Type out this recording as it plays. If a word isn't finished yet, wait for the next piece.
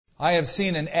I have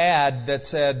seen an ad that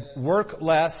said, work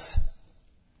less,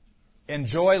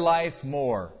 enjoy life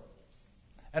more.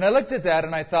 And I looked at that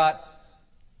and I thought,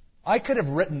 I could have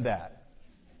written that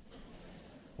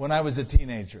when I was a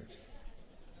teenager.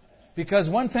 Because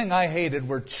one thing I hated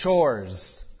were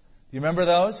chores. You remember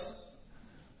those?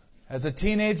 As a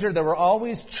teenager, there were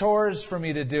always chores for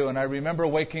me to do. And I remember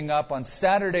waking up on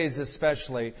Saturdays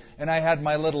especially, and I had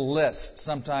my little list,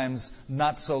 sometimes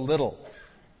not so little.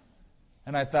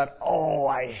 And I thought, oh,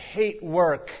 I hate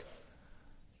work.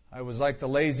 I was like the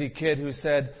lazy kid who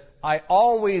said, I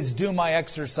always do my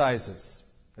exercises.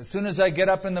 As soon as I get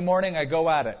up in the morning, I go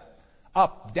at it.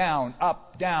 Up, down,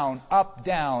 up, down, up,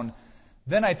 down.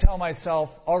 Then I tell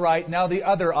myself, all right, now the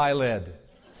other eyelid.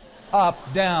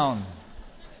 Up, down.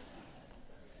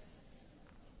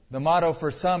 The motto for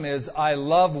some is, I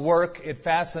love work. It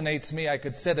fascinates me. I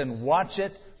could sit and watch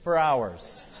it for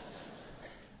hours.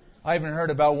 I even heard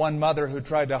about one mother who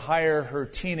tried to hire her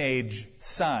teenage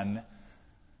son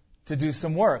to do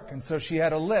some work. And so she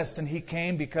had a list, and he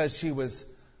came because she was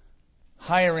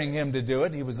hiring him to do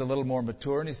it. He was a little more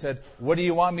mature, and he said, what do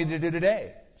you want me to do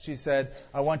today? She said,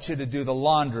 I want you to do the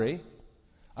laundry.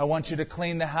 I want you to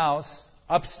clean the house,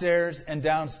 upstairs and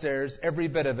downstairs, every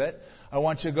bit of it. I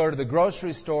want you to go to the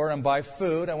grocery store and buy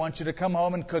food. I want you to come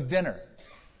home and cook dinner.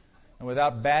 And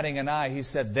without batting an eye, he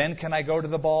said, then can I go to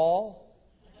the ball?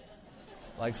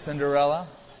 Like Cinderella.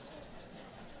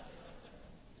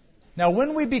 Now,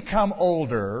 when we become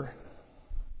older,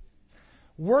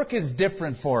 work is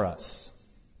different for us.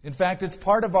 In fact, it's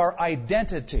part of our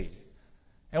identity.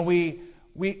 And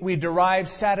we derive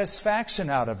satisfaction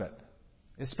out of it,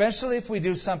 especially if we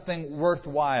do something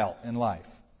worthwhile in life.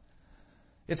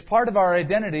 It's part of our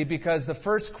identity because the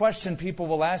first question people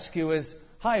will ask you is,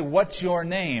 hi, what's your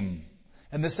name?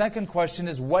 And the second question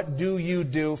is, what do you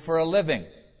do for a living?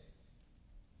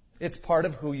 It's part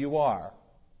of who you are.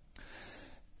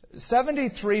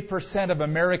 73% of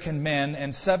American men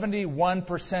and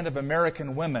 71% of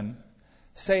American women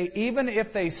say even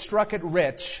if they struck it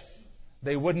rich,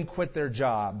 they wouldn't quit their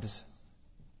jobs.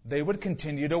 They would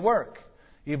continue to work,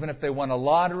 even if they won a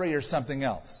lottery or something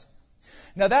else.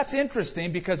 Now that's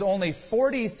interesting because only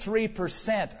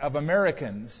 43% of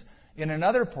Americans, in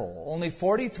another poll, only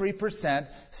 43%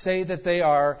 say that they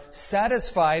are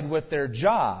satisfied with their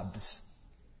jobs,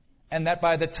 and that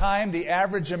by the time the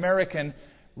average American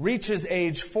reaches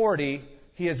age 40,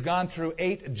 he has gone through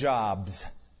 8 jobs,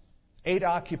 8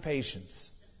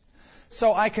 occupations.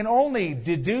 So I can only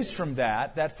deduce from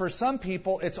that for some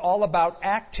people it's all about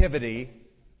activity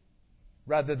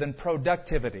rather than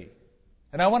productivity.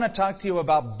 And I want to talk to you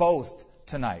about both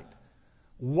tonight.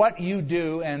 What you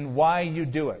do and why you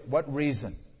do it, what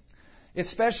reason.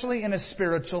 Especially in a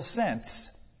spiritual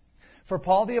sense. For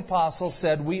Paul the Apostle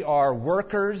said we are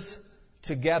workers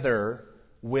together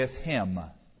with Him.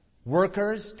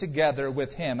 Workers together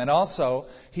with Him. And also,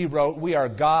 he wrote, we are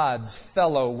God's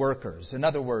fellow workers. In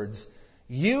other words,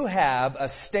 you have a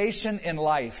station in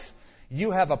life.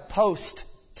 You have a post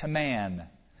to man.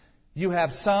 You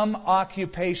have some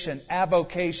occupation,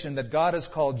 avocation that God has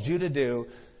called you to do.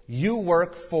 You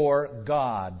work for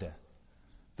God.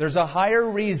 There's a higher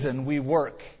reason we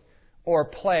work or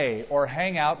play or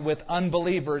hang out with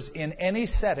unbelievers in any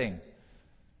setting.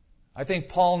 I think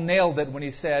Paul nailed it when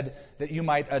he said that you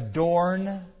might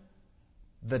adorn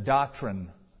the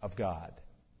doctrine of God.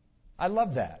 I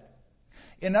love that.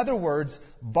 In other words,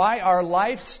 by our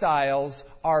lifestyles,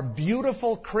 our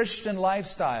beautiful Christian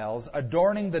lifestyles,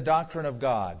 adorning the doctrine of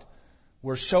God,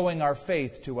 we're showing our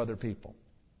faith to other people.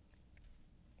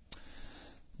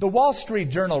 The Wall Street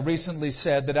Journal recently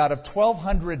said that out of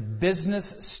 1,200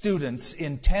 business students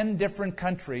in 10 different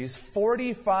countries,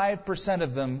 45%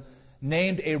 of them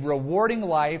named a rewarding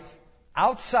life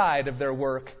outside of their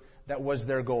work that was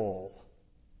their goal.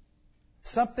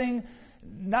 Something,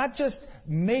 not just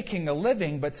making a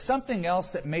living, but something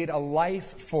else that made a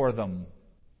life for them.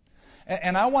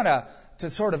 And I want to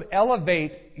sort of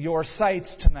elevate your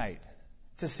sights tonight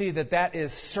to see that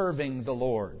is serving the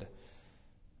Lord.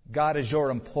 God is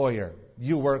your employer.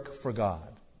 You work for God.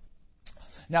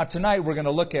 Now tonight we're going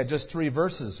to look at just 3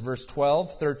 verses, verse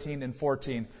 12, 13, and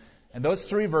 14. And those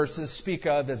 3 verses speak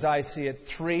of, as I see it,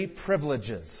 3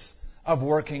 privileges of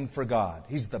working for God.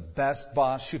 He's the best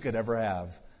boss you could ever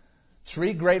have.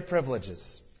 3 great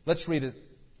privileges. Let's read it.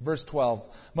 Verse 12.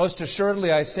 Most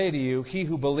assuredly I say to you, he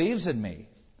who believes in me,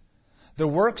 the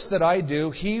works that I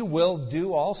do, he will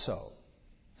do also.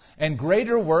 And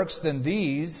greater works than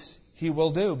these he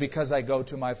will do, because I go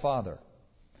to my Father.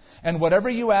 And whatever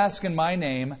you ask in my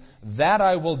name, that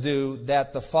I will do,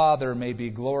 that the Father may be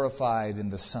glorified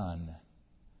in the Son.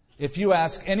 If you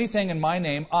ask anything in my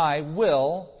name, I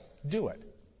will do it.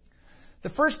 The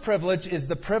first privilege is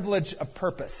the privilege of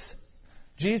purpose.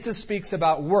 Jesus speaks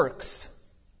about works.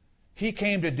 He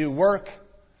came to do work.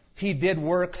 He did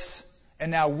works.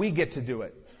 And now we get to do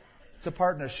it. It's a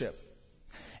partnership.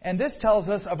 And this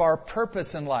tells us of our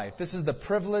purpose in life. This is the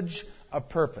privilege of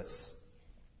purpose.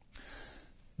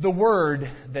 The word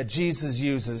that Jesus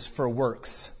uses for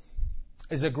works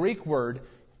is a Greek word,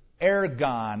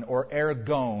 ergon or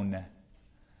ergon.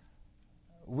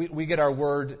 We get our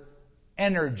word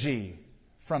energy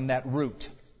from that root.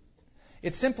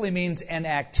 It simply means an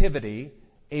activity,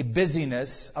 a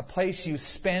busyness, a place you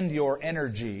spend your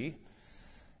energy.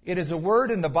 It is a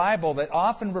word in the Bible that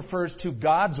often refers to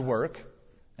God's work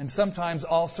and sometimes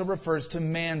also refers to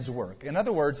man's work. In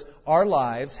other words, our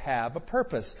lives have a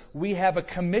purpose. We have a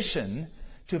commission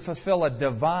to fulfill a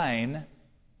divine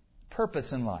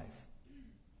purpose in life.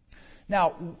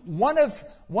 Now, one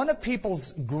of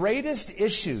people's greatest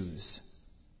issues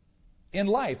in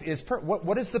life is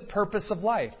what is the purpose of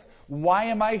life? Why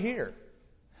am I here?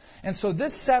 And so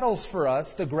this settles for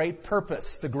us the great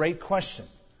purpose, the great question.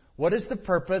 What is the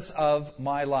purpose of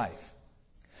my life?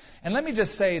 And let me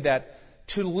just say that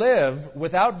to live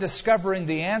without discovering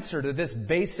the answer to this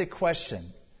basic question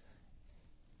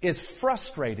is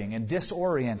frustrating and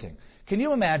disorienting. Can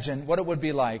you imagine what it would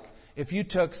be like if you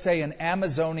took, say, an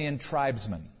Amazonian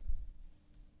tribesman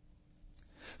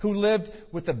who lived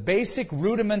with the basic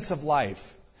rudiments of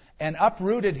life and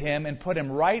uprooted him and put him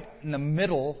right in the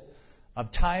middle of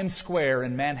Times Square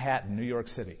in Manhattan, New York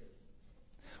City,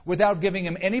 without giving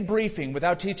him any briefing,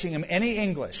 without teaching him any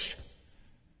English,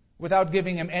 without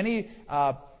giving him any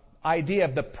idea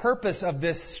of the purpose of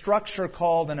this structure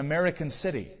called an American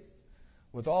city,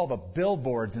 with all the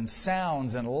billboards and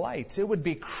sounds and lights. It would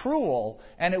be cruel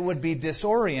and it would be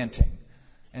disorienting.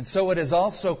 And so it is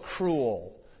also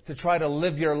cruel to try to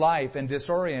live your life and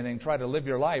disorienting, try to live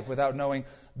your life without knowing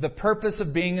the purpose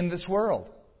of being in this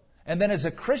world. And then as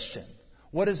a Christian,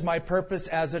 what is my purpose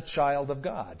as a child of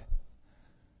God?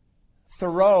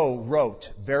 Thoreau wrote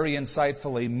very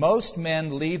insightfully, most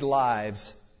men lead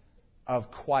lives of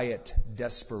quiet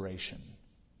desperation.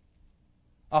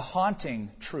 A haunting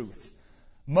truth.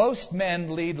 Most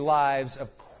men lead lives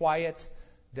of quiet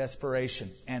desperation.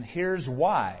 And here's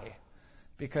why.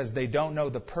 Because they don't know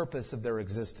the purpose of their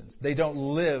existence. They don't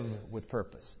live with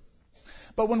purpose.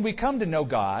 But when we come to know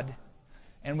God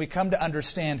and we come to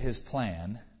understand His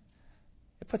plan,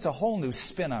 it puts a whole new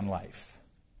spin on life.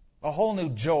 A whole new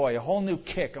joy, a whole new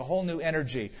kick, a whole new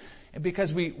energy. And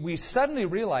because we suddenly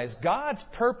realize God's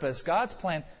purpose, God's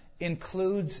plan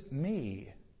includes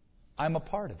me. I'm a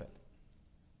part of it.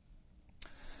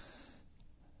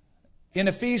 In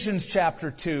Ephesians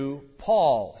chapter 2,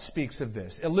 Paul speaks of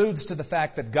this, alludes to the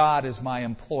fact that God is my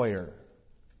employer.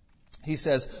 He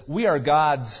says, we are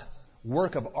God's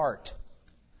work of art,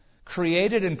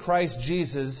 created in Christ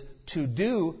Jesus to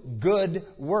do good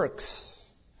works,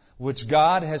 which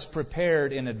God has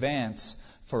prepared in advance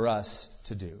for us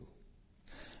to do.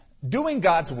 Doing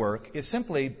God's work is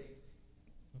simply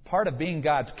part of being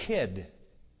God's kid.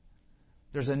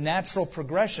 There's a natural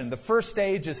progression. The first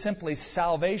stage is simply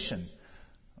salvation.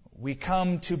 We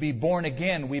come to be born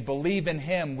again. We believe in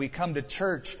Him. We come to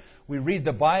church. We read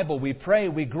the Bible. We pray.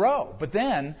 We grow. But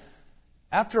then,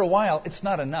 after a while, it's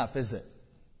not enough, is it?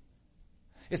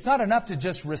 It's not enough to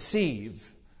just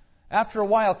receive. After a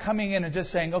while, coming in and just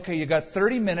saying, okay, you got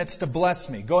 30 minutes to bless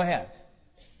me. Go ahead.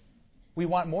 We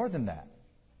want more than that.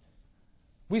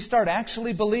 We start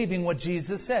actually believing what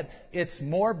Jesus said. It's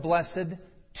more blessed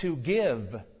to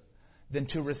give than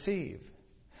to receive.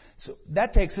 So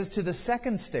that takes us to the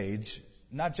second stage,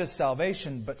 not just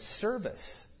salvation, but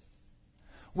service.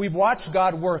 We've watched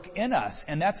God work in us,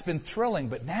 and that's been thrilling.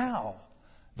 But now,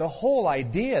 the whole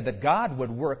idea that God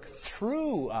would work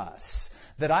through us,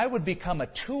 that I would become a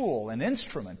tool, an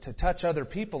instrument to touch other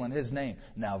people in His name,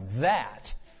 now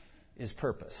that is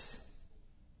purpose.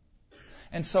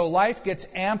 And so life gets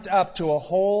amped up to a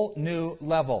whole new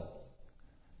level.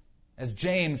 As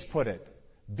James put it,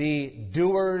 be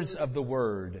doers of the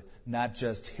word, not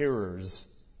just hearers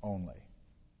only.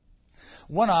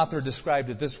 One author described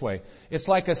it this way. It's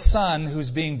like a son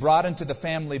who's being brought into the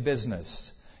family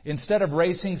business. Instead of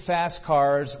racing fast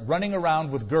cars, running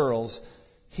around with girls,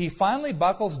 he finally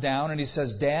buckles down and he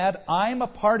says, Dad, I'm a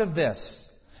part of this.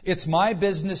 It's my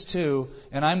business too,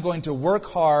 and I'm going to work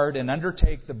hard and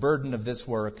undertake the burden of this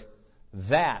work.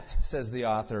 That, says the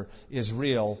author, is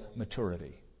real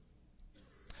maturity.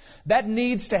 That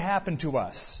needs to happen to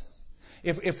us.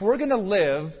 If we're going to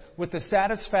live with the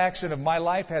satisfaction of my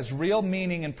life has real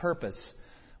meaning and purpose,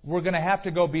 we're going to have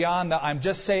to go beyond the I'm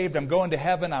just saved, I'm going to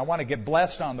heaven, I want to get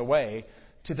blessed on the way,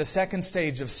 to the second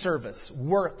stage of service,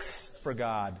 works for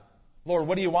God. Lord,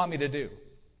 what do you want me to do?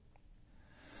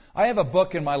 I have a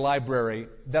book in my library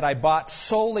that I bought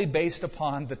solely based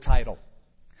upon the title.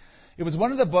 It was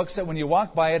one of the books that when you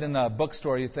walk by it in the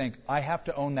bookstore, you think, I have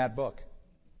to own that book.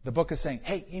 The book is saying,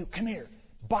 hey, you, come here,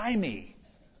 buy me.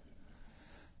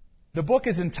 The book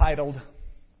is entitled,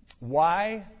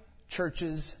 Why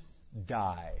Churches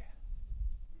Die.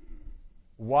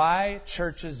 Why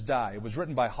Churches Die. It was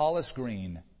written by Hollis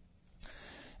Green.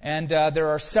 And there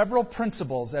are several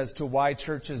principles as to why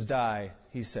churches die,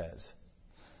 he says.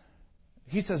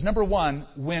 He says, number one,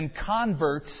 when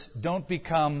converts don't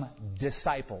become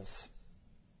disciples.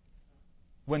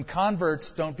 When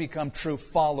converts don't become true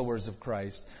followers of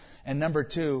Christ. And number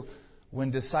two,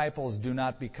 when disciples do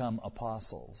not become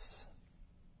apostles.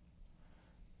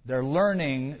 They're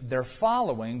learning, they're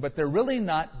following, but they're really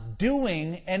not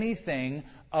doing anything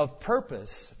of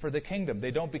purpose for the kingdom.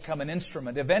 They don't become an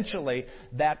instrument. Eventually,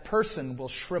 that person will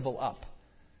shrivel up.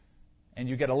 And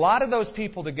you get a lot of those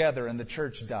people together and the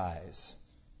church dies.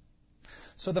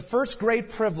 So the first great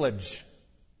privilege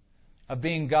of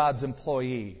being God's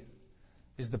employee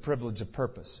is the privilege of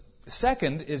purpose.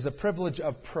 Second is a privilege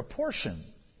of proportion.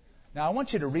 Now, I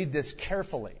want you to read this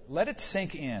carefully. Let it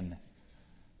sink in.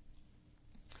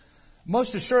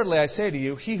 Most assuredly, I say to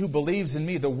you, he who believes in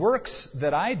me, the works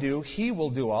that I do, he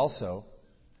will do also.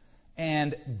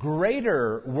 And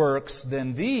greater works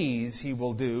than these he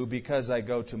will do because I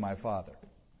go to my Father.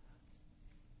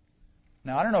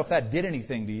 Now, I don't know if that did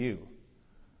anything to you.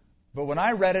 But when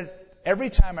I read it, every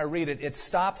time I read it, it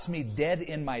stops me dead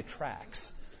in my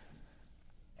tracks.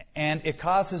 And it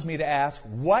causes me to ask,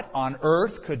 what on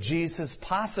earth could Jesus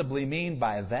possibly mean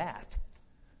by that?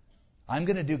 I'm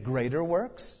going to do greater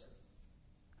works?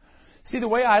 See, the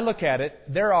way I look at it,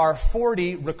 there are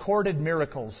 40 recorded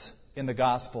miracles in the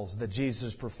Gospels that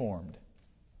Jesus performed.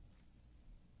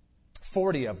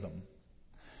 40 of them.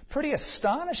 Pretty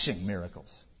astonishing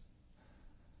miracles.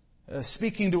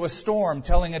 Speaking to a storm,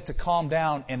 telling it to calm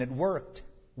down, and it worked.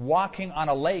 Walking on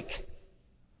a lake.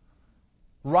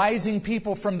 Rising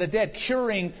people from the dead.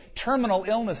 Curing terminal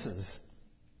illnesses.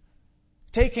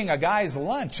 Taking a guy's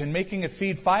lunch and making it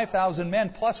feed 5,000 men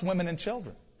plus women and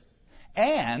children.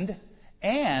 And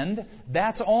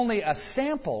that's only a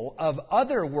sample of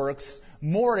other works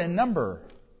more in number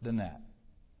than that.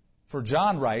 For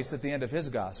John writes at the end of his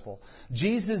gospel,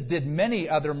 Jesus did many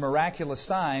other miraculous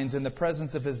signs in the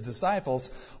presence of his disciples,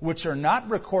 which are not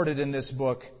recorded in this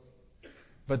book,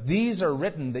 but these are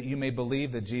written that you may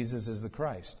believe that Jesus is the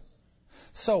Christ.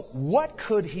 So what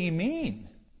could he mean?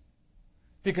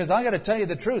 Because I got to tell you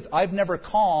the truth, I've never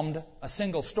calmed a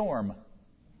single storm.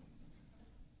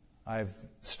 I've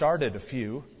started a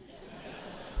few.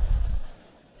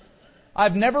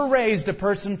 I've never raised a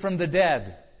person from the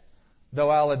dead, though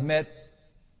I'll admit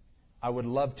I would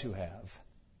love to have.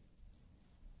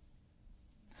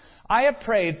 I have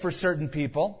prayed for certain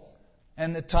people,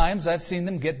 and at times I've seen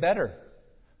them get better.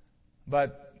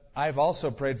 But I've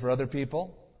also prayed for other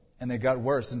people, and they got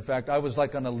worse. In fact, I was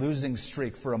like on a losing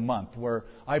streak for a month, where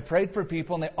I prayed for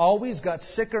people, and they always got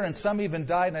sicker, and some even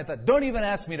died, and I thought, don't even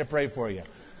ask me to pray for you.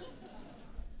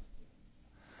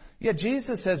 Yet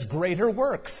Jesus says, greater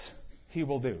works he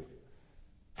will do.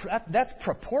 That's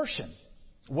proportion.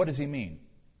 What does he mean?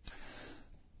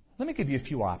 Let me give you a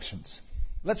few options.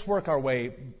 Let's work our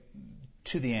way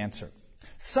to the answer.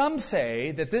 Some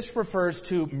say that this refers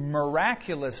to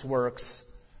miraculous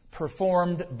works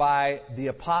performed by the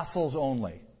apostles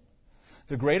only.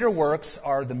 The greater works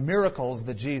are the miracles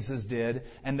that Jesus did,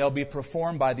 and they'll be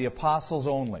performed by the apostles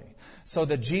only. So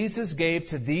that Jesus gave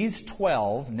to these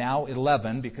 12, now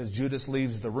 11 because Judas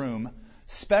leaves the room,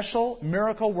 special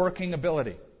miracle working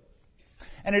ability.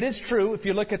 And it is true, if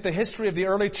you look at the history of the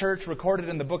early church recorded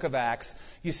in the book of Acts,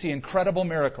 you see incredible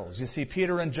miracles. You see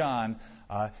Peter and John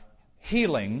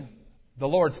healing the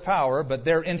Lord's power, but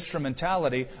their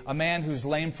instrumentality, a man who's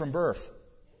lame from birth.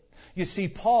 You see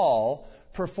Paul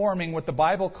performing what the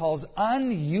Bible calls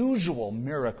unusual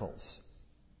miracles.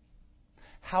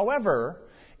 However,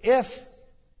 if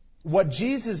what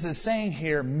Jesus is saying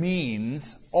here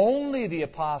means only the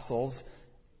apostles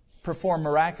perform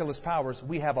miraculous powers,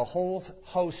 we have a whole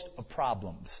host of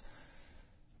problems.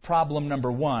 Problem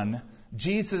number one,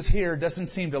 Jesus here doesn't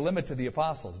seem to limit to the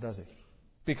apostles, does he?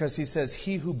 Because he says,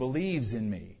 he who believes in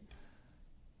me.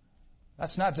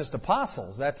 That's not just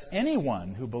apostles, that's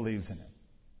anyone who believes in him.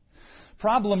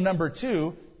 Problem number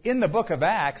two, in the book of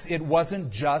Acts, it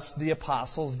wasn't just the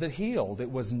apostles that healed.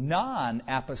 It was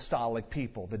non-apostolic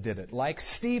people that did it, like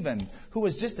Stephen, who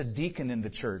was just a deacon in the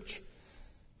church.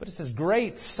 But it says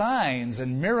great signs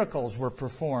and miracles were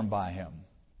performed by him.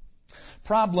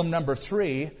 Problem number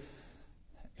 3,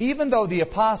 even though the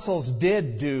apostles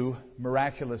did do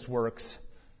miraculous works,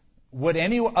 would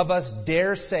any of us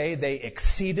dare say they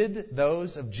exceeded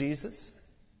those of Jesus?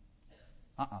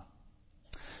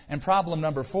 And problem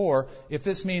number 4, if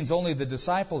this means only the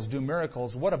disciples do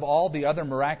miracles, what of all the other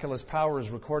miraculous powers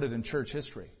recorded in church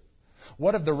history?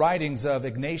 What of the writings of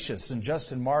Ignatius and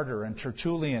Justin Martyr and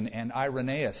Tertullian and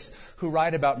Irenaeus, who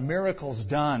write about miracles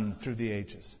done through the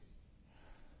ages?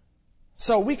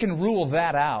 So we can rule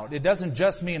that out. It doesn't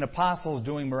just mean apostles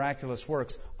doing miraculous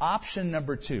works. Option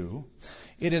number 2,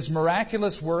 it is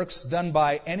miraculous works done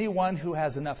by anyone who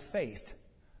has enough faith.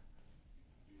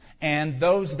 And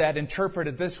those that interpret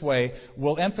it this way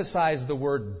will emphasize the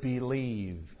word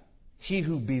believe. He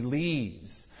who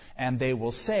believes. And they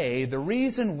will say, the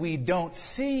reason we don't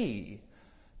see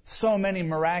so many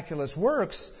miraculous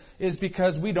works is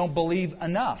because we don't believe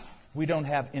enough. We don't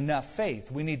have enough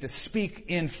faith. We need to speak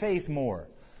in faith more.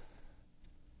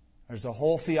 There's a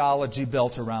whole theology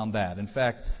built around that. In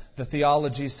fact, the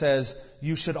theology says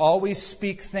you should always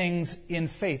speak things in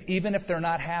faith. Even if they're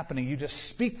not happening, you just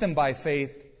speak them by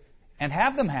faith and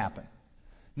have them happen.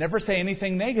 Never say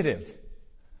anything negative.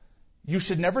 You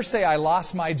should never say, I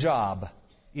lost my job,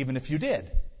 even if you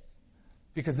did.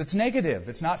 Because it's negative.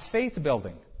 It's not faith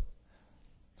building.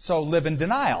 So live in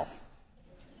denial.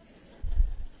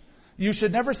 You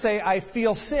should never say, I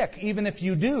feel sick, even if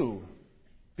you do,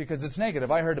 because it's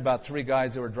negative. I heard about 3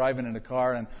 guys who were driving in a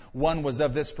car, and one was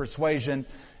of this persuasion,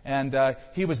 and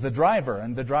he was the driver.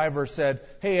 And the driver said,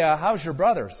 hey, how's your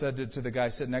brother? Said to the guy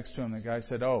sitting next to him. The guy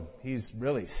said, oh, he's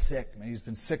really sick. Man, he's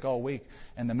been sick all week.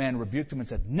 And the man rebuked him and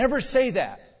said, never say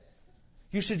that.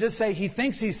 You should just say he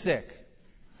thinks he's sick.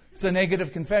 It's a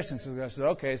negative confession. So the guy said,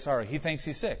 okay, sorry, he thinks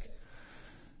he's sick.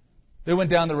 They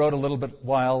went down the road a little bit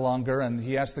while longer, and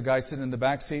he asked the guy sitting in the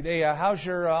back seat, hey, how's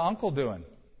your uncle doing?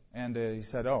 And he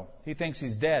said, oh, he thinks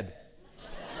he's dead.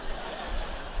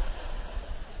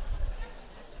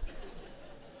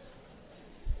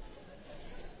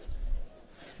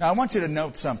 Now, I want you to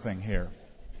note something here.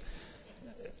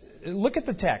 Look at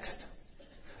the text.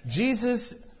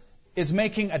 Jesus is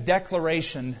making a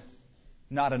declaration,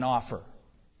 not an offer.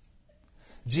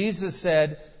 Jesus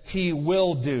said, he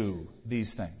will do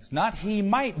these things. Not he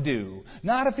might do.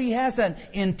 Not if he has an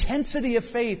intensity of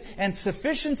faith and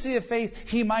sufficiency of faith,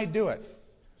 he might do it.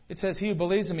 It says he who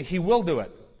believes in me, he will do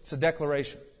it. It's a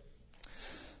declaration.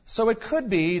 So it could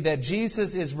be that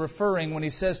Jesus is referring, when he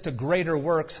says to greater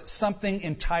works, something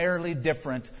entirely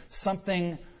different,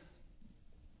 something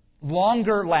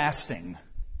longer lasting,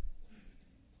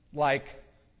 like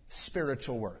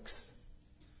spiritual works.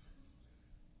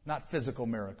 Not physical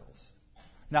miracles.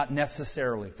 Not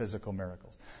necessarily physical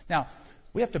miracles. Now,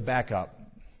 we have to back up.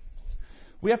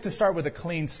 We have to start with a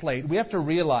clean slate. We have to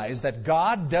realize that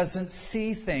God doesn't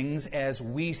see things as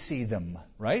we see them,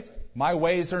 right? My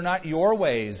ways are not your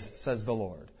ways, says the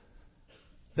Lord.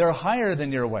 They're higher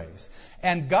than your ways.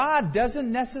 And God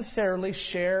doesn't necessarily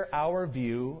share our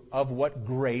view of what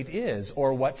great is,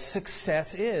 or what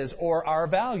success is, or our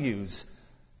values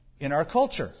in our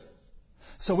culture.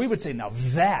 So we would say, now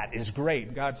that is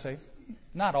great. God would say,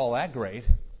 not all that great.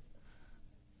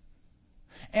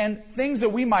 And things that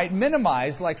we might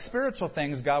minimize, like spiritual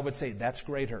things, God would say, that's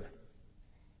greater.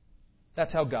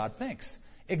 That's how God thinks.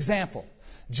 Example,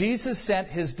 Jesus sent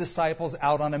his disciples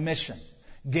out on a mission,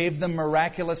 gave them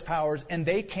miraculous powers, and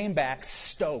they came back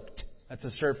stoked. That's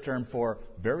a surf term for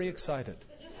very excited.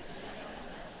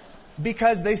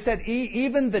 Because they said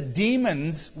even the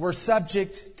demons were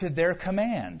subject to their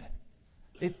command.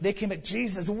 They came at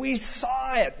Jesus. We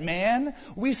saw it, man.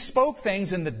 We spoke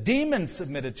things and the demons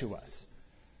submitted to us.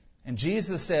 And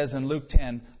Jesus says in Luke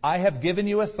 10, I have given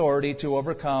you authority to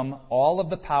overcome all of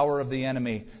the power of the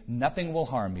enemy. Nothing will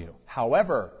harm you.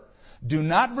 However, do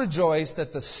not rejoice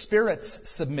that the spirits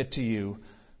submit to you,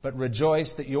 but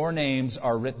rejoice that your names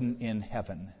are written in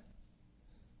heaven.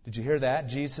 Did you hear that?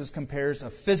 Jesus compares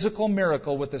a physical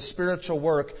miracle with a spiritual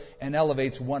work and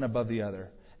elevates one above the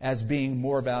other as being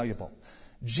more valuable.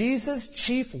 Jesus'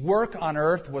 chief work on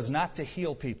earth was not to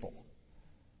heal people.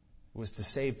 It was to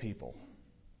save people.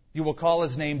 You will call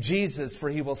his name Jesus, for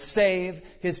he will save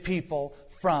his people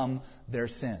from their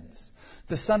sins.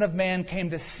 The Son of Man came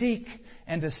to seek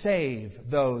and to save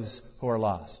those who are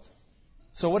lost.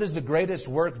 So what is the greatest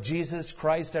work Jesus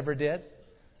Christ ever did?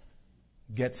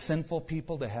 Get sinful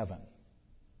people to heaven.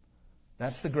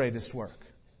 That's the greatest work.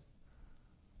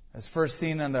 As first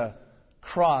seen on the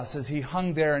cross, as he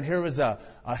hung there, and here was a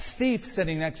thief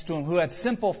sitting next to him who had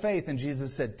simple faith, and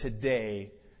Jesus said,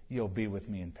 today you'll be with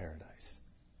me in paradise.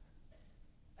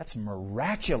 That's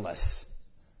miraculous.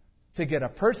 To get a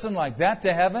person like that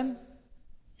to heaven,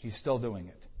 He's still doing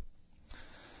it.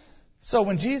 So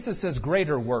when Jesus says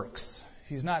greater works,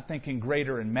 He's not thinking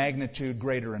greater in magnitude,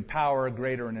 greater in power,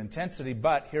 greater in intensity,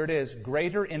 but here it is,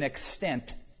 greater in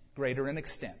extent. Greater in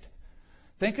extent.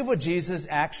 Think of what Jesus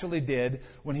actually did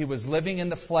when He was living in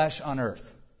the flesh on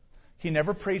earth. He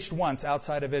never preached once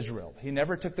outside of Israel. He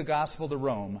never took the gospel to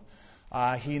Rome.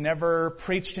 He never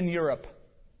preached in Europe.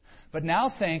 But now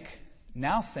think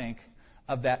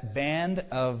of that band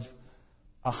of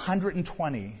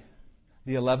 120,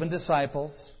 the 11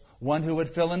 disciples, one who would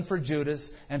fill in for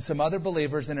Judas, and some other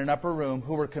believers in an upper room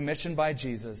who were commissioned by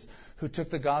Jesus, who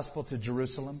took the gospel to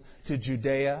Jerusalem, to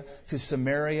Judea, to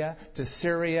Samaria, to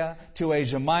Syria, to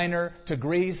Asia Minor, to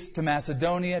Greece, to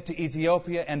Macedonia, to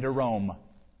Ethiopia, and to Rome.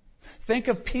 Think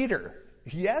of Peter.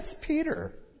 Yes,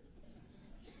 Peter.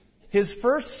 His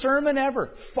first sermon ever.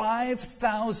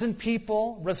 5,000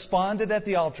 people responded at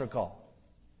the altar call.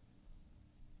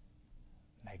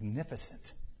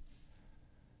 Magnificent.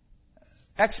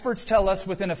 Experts tell us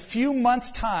within a few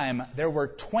months' time, there were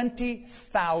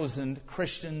 20,000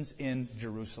 Christians in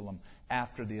Jerusalem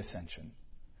after the ascension.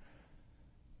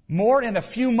 More in a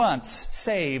few months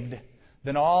saved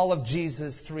than all of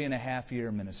Jesus'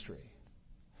 3.5-year ministry.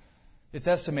 It's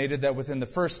estimated that within the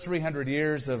first 300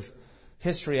 years of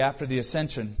history after the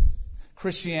ascension,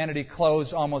 Christianity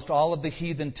closed almost all of the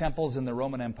heathen temples in the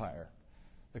Roman Empire.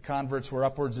 The converts were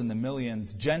upwards in the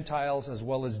millions, Gentiles as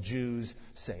well as Jews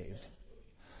saved.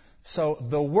 So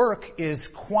the work is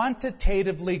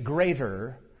quantitatively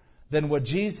greater than what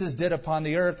Jesus did upon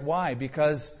the earth. Why?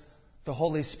 Because the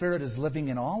Holy Spirit is living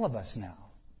in all of us now.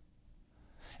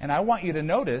 And I want you to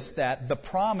notice that the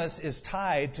promise is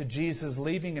tied to Jesus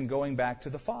leaving and going back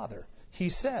to the Father. He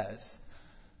says,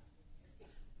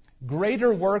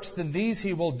 greater works than these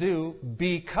He will do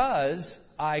because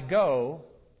I go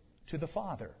to the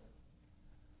Father.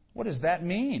 What does that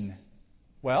mean?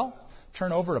 Well,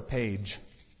 turn over a page.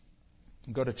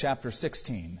 Go to chapter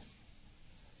 16.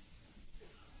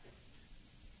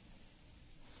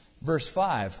 Verse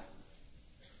 5.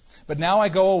 But now I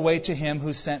go away to Him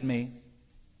who sent me,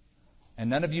 and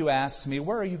none of you asks me,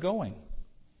 where are you going?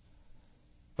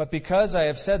 But because I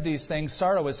have said these things,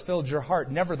 sorrow has filled your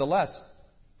heart. Nevertheless,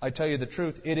 I tell you the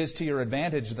truth, it is to your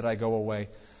advantage that I go away.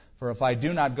 For if I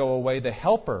do not go away, the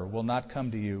Helper will not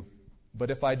come to you.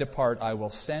 But if I depart, I will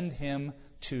send Him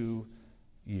to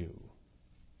you.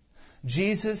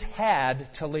 Jesus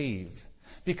had to leave,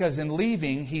 because in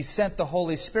leaving, He sent the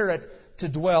Holy Spirit to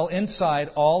dwell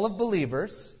inside all of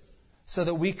believers so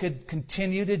that we could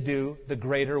continue to do the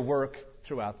greater work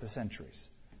throughout the centuries.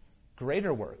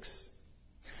 Greater works.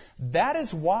 That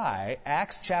is why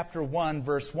Acts chapter 1,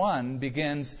 verse 1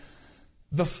 begins,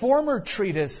 the former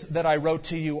treatise that I wrote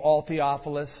to you, all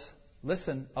Theophilus,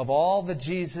 listen, of all that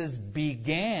Jesus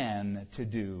began to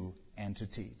do and to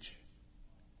teach.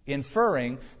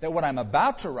 Inferring that what I'm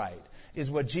about to write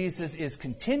is what Jesus is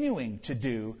continuing to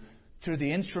do through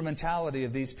the instrumentality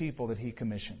of these people that He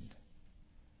commissioned.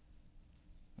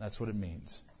 That's what it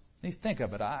means. You think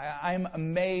of it. I'm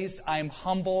amazed, I'm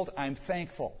humbled, I'm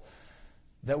thankful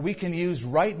that we can use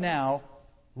right now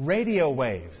radio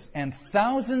waves and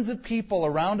thousands of people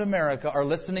around America are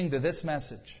listening to this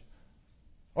message.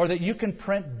 Or that you can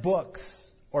print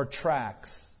books or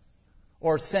tracts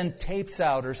or send tapes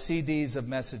out or CDs of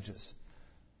messages.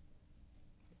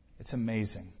 It's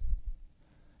amazing.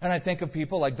 And I think of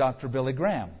people like Dr. Billy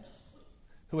Graham,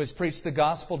 who has preached the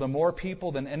gospel to more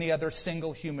people than any other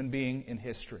single human being in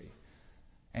history.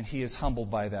 And he is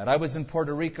humbled by that. I was in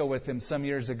Puerto Rico with him some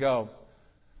years ago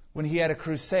when he had a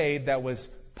crusade that was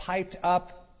piped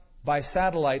up by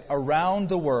satellite around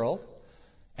the world.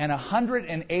 And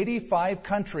 185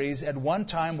 countries at one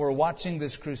time were watching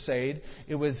this crusade.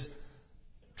 It was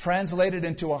translated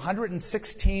into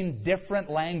 116 different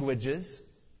languages.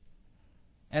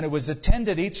 And it was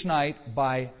attended each night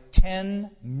by 10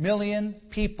 million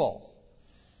people.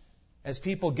 As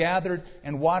people gathered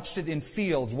and watched it in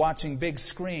fields, watching big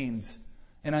screens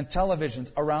and on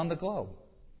televisions around the globe.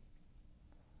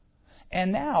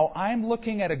 And now I'm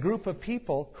looking at a group of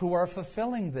people who are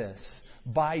fulfilling this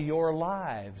by your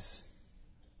lives,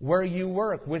 where you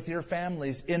work with your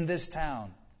families in this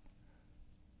town.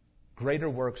 Greater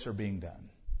works are being done.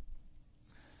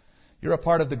 You're a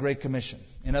part of the Great Commission.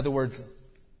 In other words,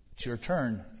 it's your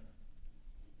turn.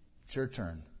 It's your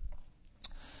turn.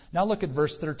 Now look at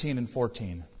verse 13 and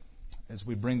 14 as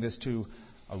we bring this to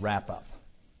a wrap-up.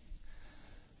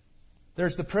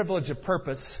 There's the privilege of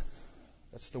purpose.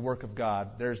 That's the work of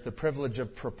God. There's the privilege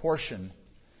of proportion.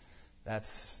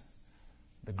 That's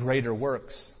the greater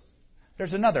works.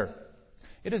 There's another.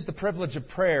 It is the privilege of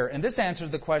prayer. And this answers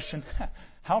the question,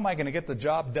 how am I going to get the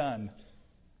job done?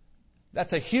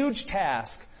 That's a huge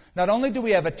task. Not only do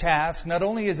we have a task, not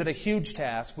only is it a huge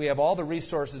task, we have all the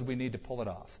resources we need to pull it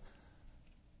off.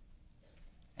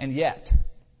 And yet,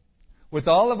 with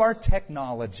all of our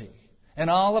technology and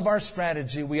all of our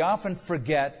strategy, we often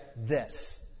forget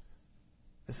this.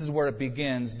 This is where it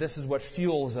begins. This is what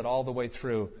fuels it all the way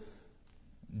through.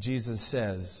 Jesus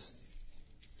says,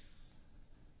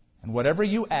 "And whatever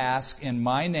you ask in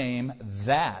my name,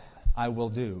 that I will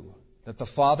do, that the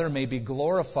Father may be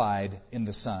glorified in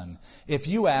the Son. If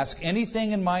you ask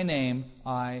anything in my name,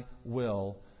 I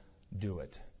will do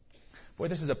it." Boy,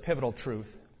 this is a pivotal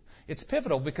truth. It's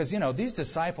pivotal because, these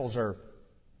disciples they're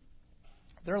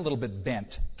a little bit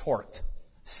bent, torqued,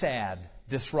 sad,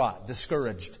 distraught,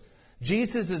 discouraged.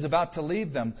 Jesus is about to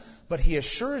leave them, but he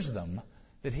assures them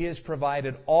that he has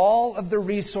provided all of the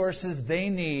resources they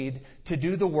need to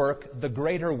do the work, the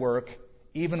greater work,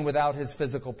 even without his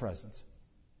physical presence.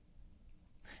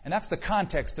 And that's the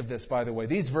context of this, by the way.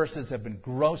 These verses have been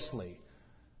grossly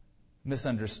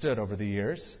misunderstood over the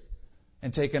years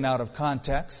and taken out of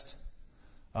context.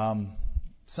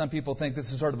 Some people think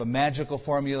this is sort of a magical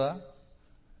formula.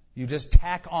 You just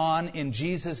tack on in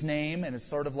Jesus' name, and it's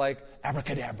sort of like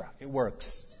abracadabra. It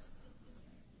works.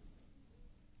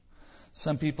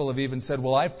 Some people have even said,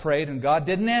 well, I've prayed and God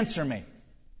didn't answer me.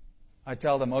 I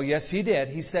tell them, oh, yes, he did.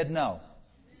 He said no.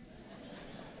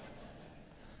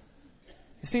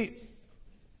 You see,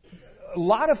 a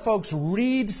lot of folks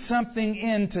read something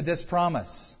into this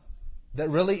promise that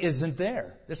really isn't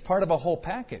there. It's part of a whole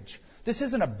package. This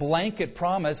isn't a blanket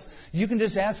promise. You can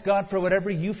just ask God for whatever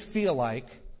you feel like,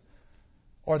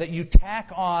 or that you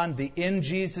tack on the in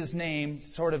Jesus' name,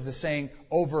 sort of the saying,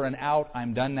 over and out,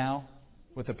 I'm done now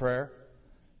with the prayer.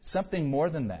 Something more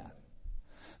than that.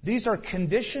 These are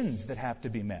conditions that have to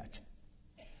be met.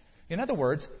 In other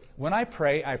words, when I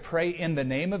pray in the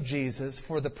name of Jesus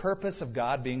for the purpose of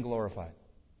God being glorified.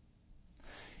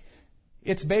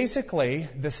 It's basically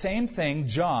the same thing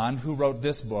John, who wrote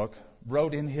this book,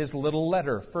 wrote in his little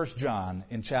letter, 1 John,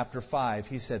 in chapter 5.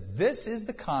 He said, this is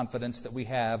the confidence that we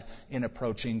have in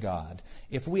approaching God.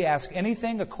 If we ask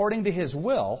anything according to his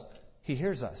will, he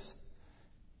hears us.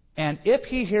 And if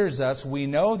he hears us, we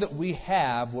know that we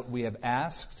have what we have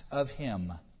asked of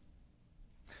him.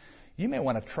 You may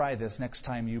want to try this next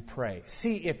time you pray.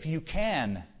 See if you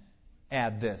can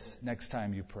add this next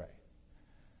time you pray.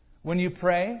 When you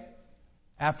pray,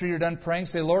 after you're done praying,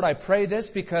 say, Lord, I pray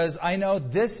this because I know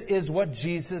this is what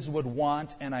Jesus would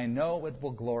want, and I know it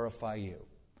will glorify you.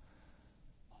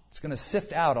 It's going to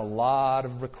sift out a lot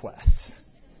of requests.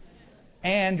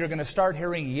 And you're going to start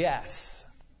hearing yes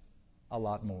a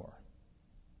lot more.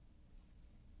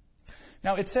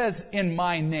 Now, it says, in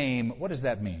my name. What does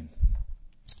that mean?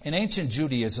 In ancient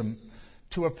Judaism,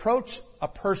 to approach a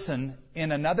person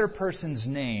in another person's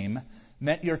name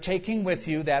meant you're taking with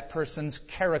you that person's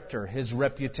character, his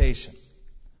reputation.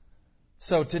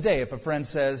 So today, if a friend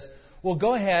says, well,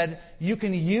 go ahead, you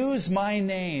can use my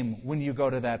name when you go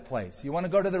to that place. You want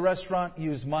to go to the restaurant?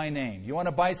 Use my name. You want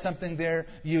to buy something there?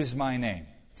 Use my name.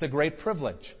 It's a great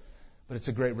privilege, but it's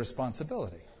a great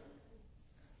responsibility.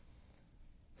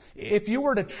 If you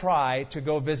were to try to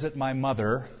go visit my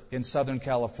mother in Southern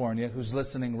California, who's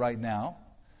listening right now,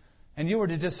 and you were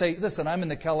to just say, listen, I'm in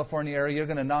the California area, you're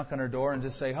going to knock on her door and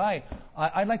just say, hi,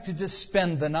 I'd like to just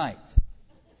spend the night.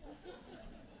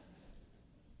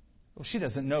 Well, she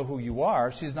doesn't know who you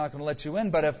are. She's not going to let you in.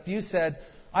 But if you said,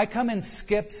 I come in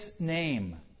Skip's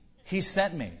name, he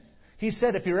sent me. He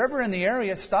said, if you're ever in the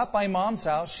area, stop by Mom's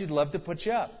house. She'd love to put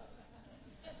you up.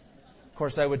 Of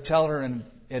course, I would tell her in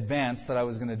advance that I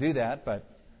was going to do that, but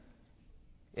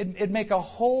it'd make a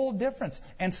whole difference.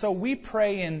 And so we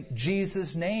pray in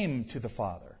Jesus' name to the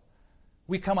Father.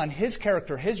 We come on his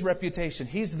character, his reputation.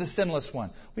 He's the sinless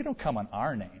one. We don't come on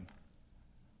our name.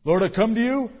 Lord, I come to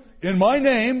you in my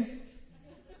name.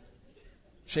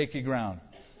 Shaky ground.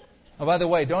 Oh, by the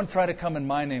way, don't try to come in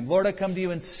my name. Lord, I come to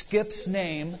you in Skip's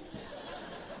name.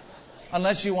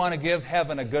 Unless you want to give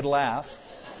heaven a good laugh.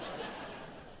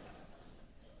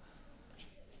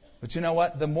 But you know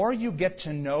what? The more you get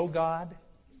to know God,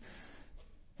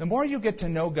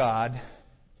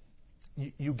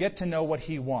 you get to know what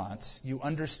he wants. You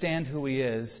understand who he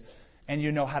is, and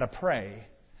you know how to pray.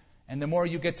 And the more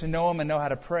you get to know him and know how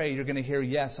to pray, you're going to hear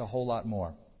yes a whole lot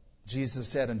more. Jesus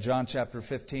said in John chapter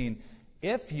 15,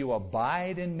 if you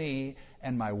abide in me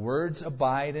and my words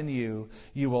abide in you,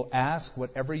 you will ask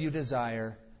whatever you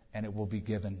desire, and it will be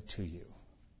given to you.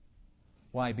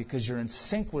 Why? Because you're in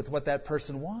sync with what that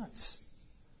person wants.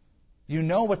 You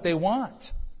know what they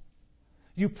want.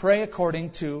 You pray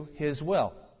according to His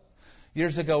will.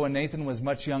 Years ago when Nathan was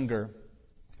much younger,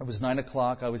 it was 9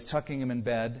 o'clock, I was tucking him in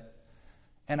bed,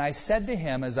 and I said to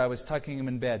him as I was tucking him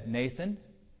in bed, Nathan,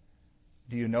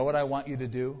 do you know what I want you to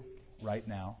do right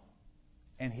now?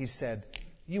 And he said,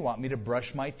 you want me to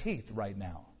brush my teeth right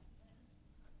now.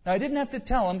 Now, I didn't have to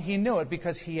tell him. He knew it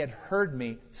because he had heard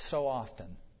me so often.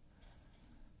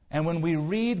 And when we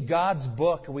read God's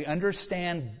book, we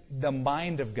understand the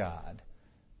mind of God,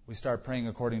 we start praying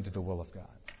according to the will of God.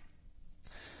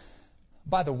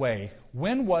 By the way,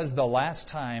 when was the last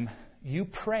time you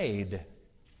prayed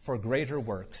for greater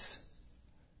works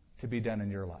to be done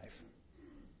in your life?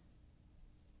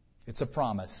 It's a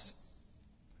promise.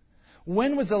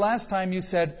 When was the last time you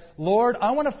said, Lord,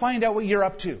 I want to find out what you're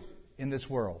up to in this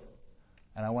world,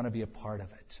 and I want to be a part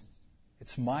of it.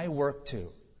 It's my work too.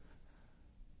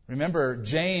 Remember,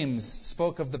 James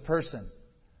spoke of the person,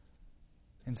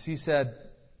 and he said,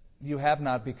 you have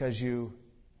not because you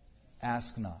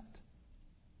ask not.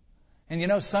 And you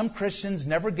know, some Christians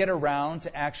never get around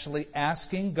to actually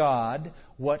asking God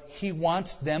what He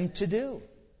wants them to do,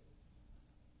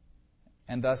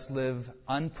 and thus live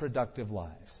unproductive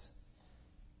lives.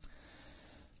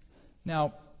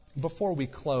 Now, before we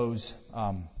close,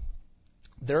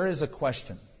 there is a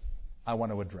question I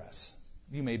want to address.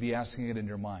 You may be asking it in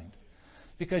your mind.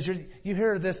 Because you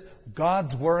hear this,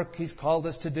 God's work He's called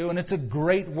us to do, and it's a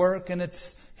great work, and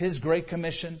it's His great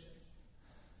commission.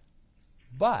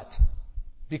 But,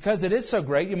 because it is so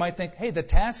great, you might think, hey, the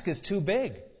task is too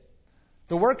big.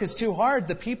 The work is too hard.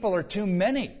 The people are too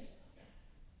many.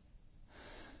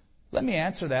 Let me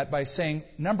answer that by saying,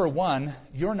 number one,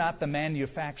 you're not the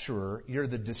manufacturer, you're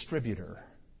the distributor.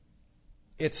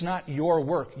 It's not your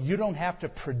work. You don't have to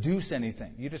produce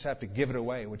anything. You just have to give it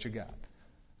away, what you got.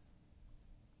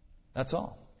 That's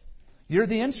all. You're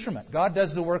the instrument. God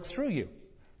does the work through you.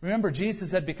 Remember,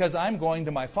 Jesus said, because I'm going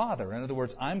to my Father. In other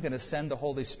words, I'm going to send the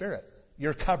Holy Spirit.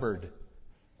 You're covered.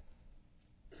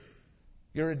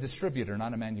 You're a distributor,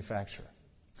 not a manufacturer.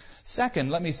 Second,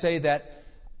 let me say that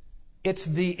it's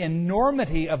the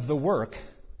enormity of the work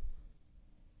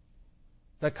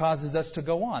that causes us to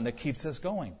go on, that keeps us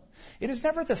going. It is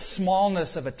never the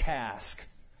smallness of a task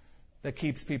that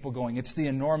keeps people going. It's the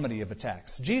enormity of a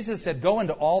task. Jesus said, go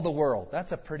into all the world.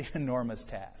 That's a pretty enormous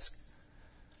task.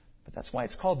 But that's why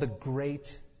it's called the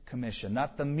Great Commission,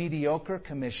 not the mediocre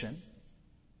commission,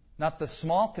 not the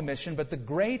small commission, but the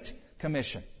Great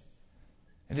Commission.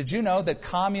 And did you know that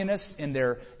communists in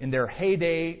their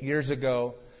heyday years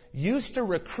ago used to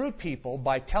recruit people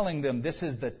by telling them this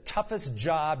is the toughest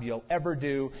job you'll ever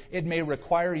do. It may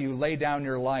require you lay down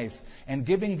your life. And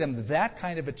giving them that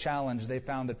kind of a challenge, they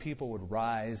found that people would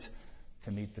rise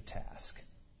to meet the task.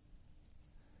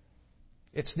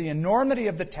 It's the enormity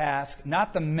of the task,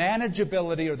 not the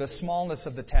manageability or the smallness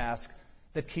of the task,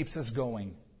 that keeps us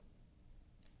going.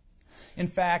 In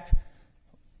fact,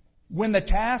 when the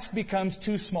task becomes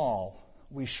too small,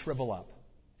 we shrivel up.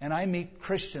 And I meet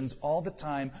Christians all the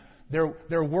time.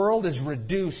 Their world is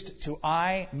reduced to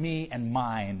I, me, and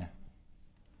mine.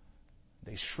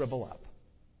 They shrivel up.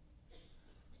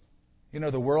 You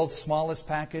know, the world's smallest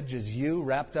package is you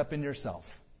wrapped up in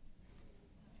yourself.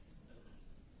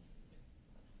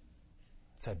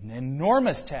 It's an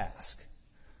enormous task.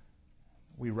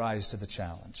 We rise to the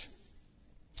challenge.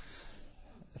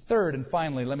 Third, and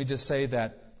finally, let me just say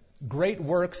that great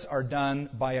works are done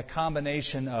by a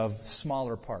combination of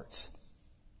smaller parts.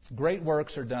 Great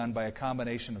works are done by a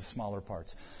combination of smaller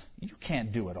parts. You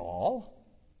can't do it all.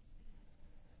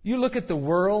 You look at the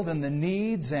world and the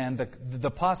needs and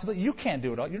the possibility. You can't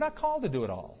do it all. You're not called to do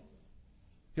it all.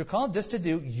 You're called just to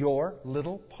do your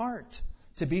little part,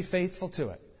 to be faithful to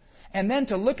it. And then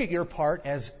to look at your part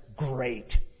as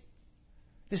great.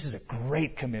 This is a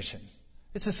great commission.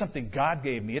 This is something God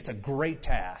gave me. It's a great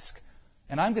task.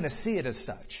 And I'm going to see it as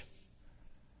such.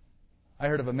 I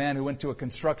heard of a man who went to a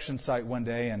construction site one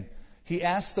day, and he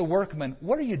asked the workmen,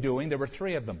 what are you doing? There were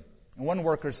 3 of them. And one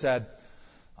worker said,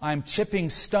 I'm chipping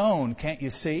stone, can't you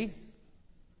see?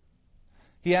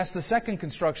 He asked the second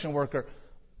construction worker,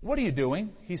 what are you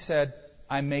doing? He said,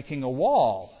 I'm making a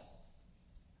wall.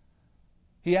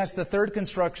 He asked the third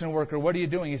construction worker, what are you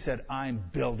doing? He said, I'm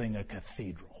building a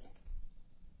cathedral.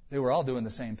 They were all doing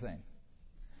the same thing.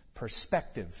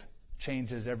 Perspective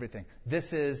changes everything.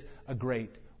 This is a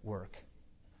great work.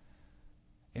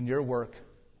 And your work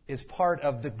is part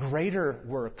of the greater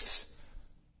works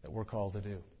that we're called to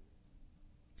do.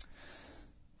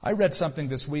 I read something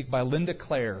this week by Linda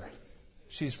Clare.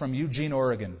 She's from Eugene,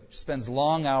 Oregon. She spends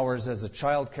long hours as a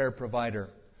child care provider.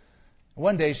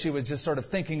 One day she was just sort of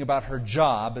thinking about her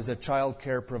job as a child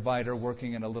care provider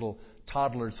working in a little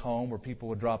toddler's home where people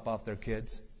would drop off their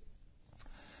kids.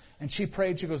 And she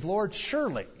prayed, she goes, Lord,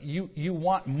 surely you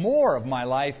want more of my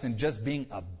life than just being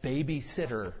a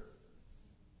babysitter.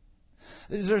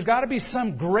 There's got to be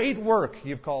some great work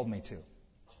you've called me to.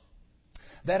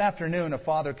 That afternoon, a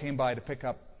father came by to pick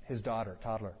up his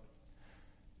toddler.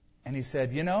 And he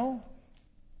said, you know,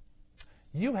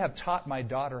 you have taught my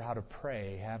daughter how to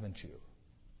pray, haven't you?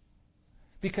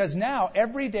 Because now,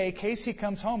 every day, Casey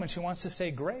comes home and she wants to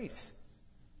say grace.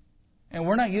 And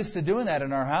we're not used to doing that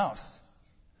in our house.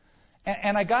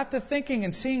 And I got to thinking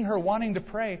and seeing her wanting to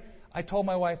pray, I told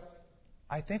my wife,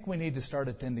 I think we need to start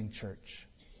attending church.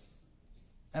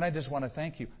 And I just want to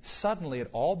thank you. Suddenly, it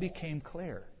all became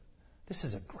clear. This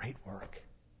is a great work.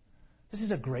 This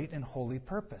is a great and holy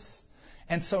purpose.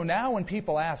 And so now when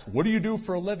people ask, what do you do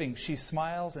for a living? She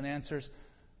smiles and answers,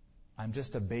 I'm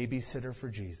just a babysitter for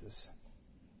Jesus.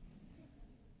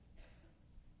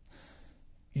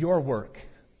 Your work.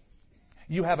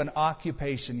 You have an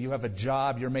occupation, you have a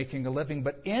job, you're making a living,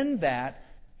 but in that,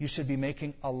 you should be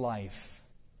making a life.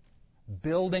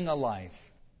 Building a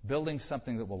life. Building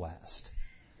something that will last.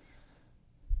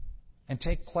 And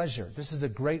take pleasure. This is a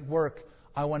great work.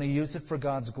 I want to use it for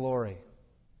God's glory.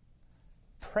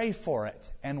 Pray for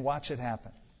it and watch it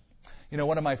happen. You know,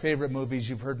 one of my favorite movies,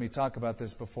 you've heard me talk about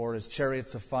this before, is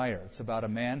Chariots of Fire. It's about a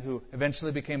man who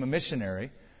eventually became a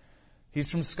missionary.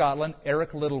 He's from Scotland.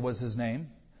 Eric Liddell was his name.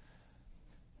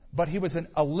 But he was an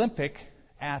Olympic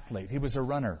athlete. He was a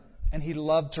runner. And he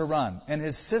loved to run. And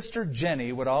his sister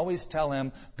Jenny would always tell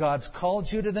him, God's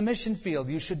called you to the mission field.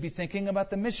 You should be thinking about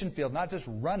the mission field, not just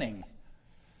running.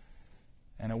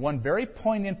 And at one very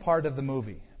poignant part of the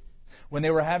movie, when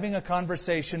they were having a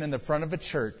conversation in the front of a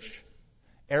church,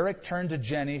 Eric turned to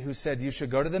Jenny, who said, you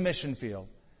should go to the mission field.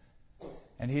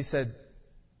 And he said,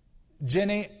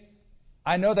 Jenny,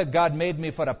 I know that God made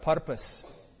me for a purpose.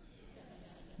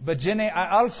 But Jenny,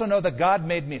 I also know that God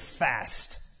made me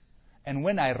fast. And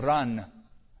when I run,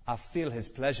 I feel His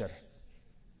pleasure.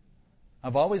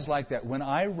 I've always liked that. When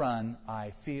I run,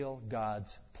 I feel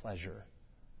God's pleasure.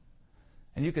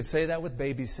 And you could say that with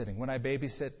babysitting. When I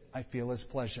babysit, I feel His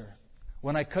pleasure.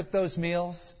 When I cook those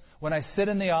meals, when I sit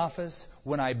in the office,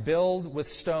 when I build with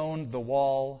stone the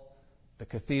wall, the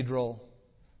cathedral,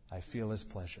 I feel His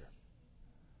pleasure.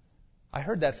 I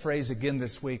heard that phrase again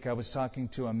this week. I was talking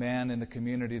to a man in the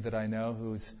community that I know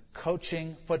who's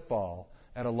coaching football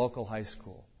at a local high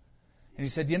school. And he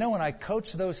said, you know, when I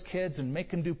coach those kids and make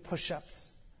them do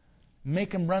push-ups,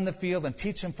 make them run the field and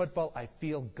teach them football, I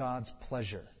feel God's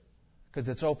pleasure. Because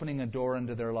it's opening a door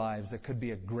into their lives that could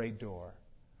be a great door.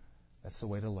 That's the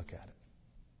way to look at it.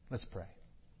 Let's pray.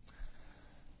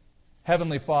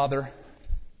 Heavenly Father,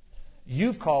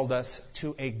 You've called us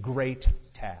to a great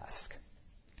task.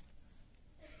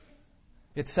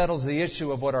 It settles the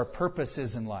issue of what our purpose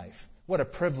is in life. What a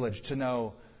privilege to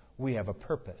know we have a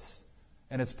purpose.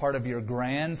 And it's part of Your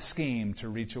grand scheme to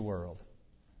reach a world.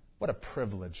 What a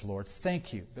privilege, Lord.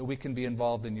 Thank You that we can be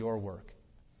involved in Your work.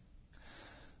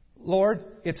 Lord,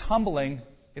 it's humbling,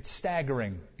 it's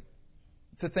staggering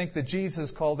to think that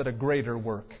Jesus called it a greater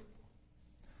work.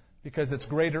 Because it's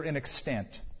greater in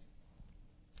extent.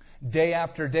 Day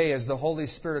after day, as the Holy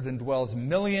Spirit indwells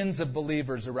millions of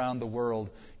believers around the world,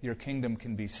 Your kingdom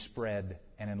can be spread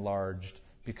and enlarged,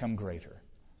 become greater.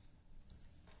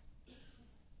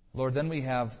 Lord, then we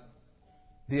have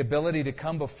the ability to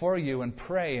come before You and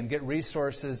pray and get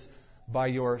resources by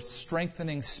Your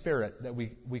strengthening Spirit that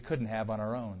we couldn't have on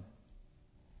our own.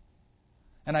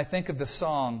 And I think of the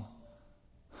song,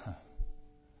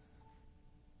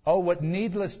 oh, what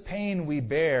needless pain we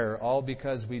bear, all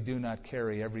because we do not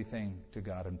carry everything to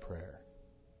God in prayer.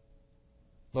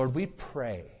 Lord, we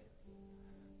pray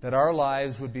that our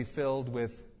lives would be filled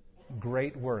with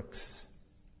great works.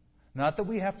 Not that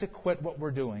we have to quit what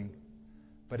we're doing,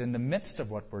 but in the midst of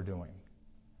what we're doing,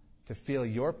 to feel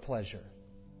Your pleasure.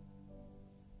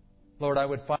 Lord, I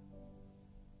would find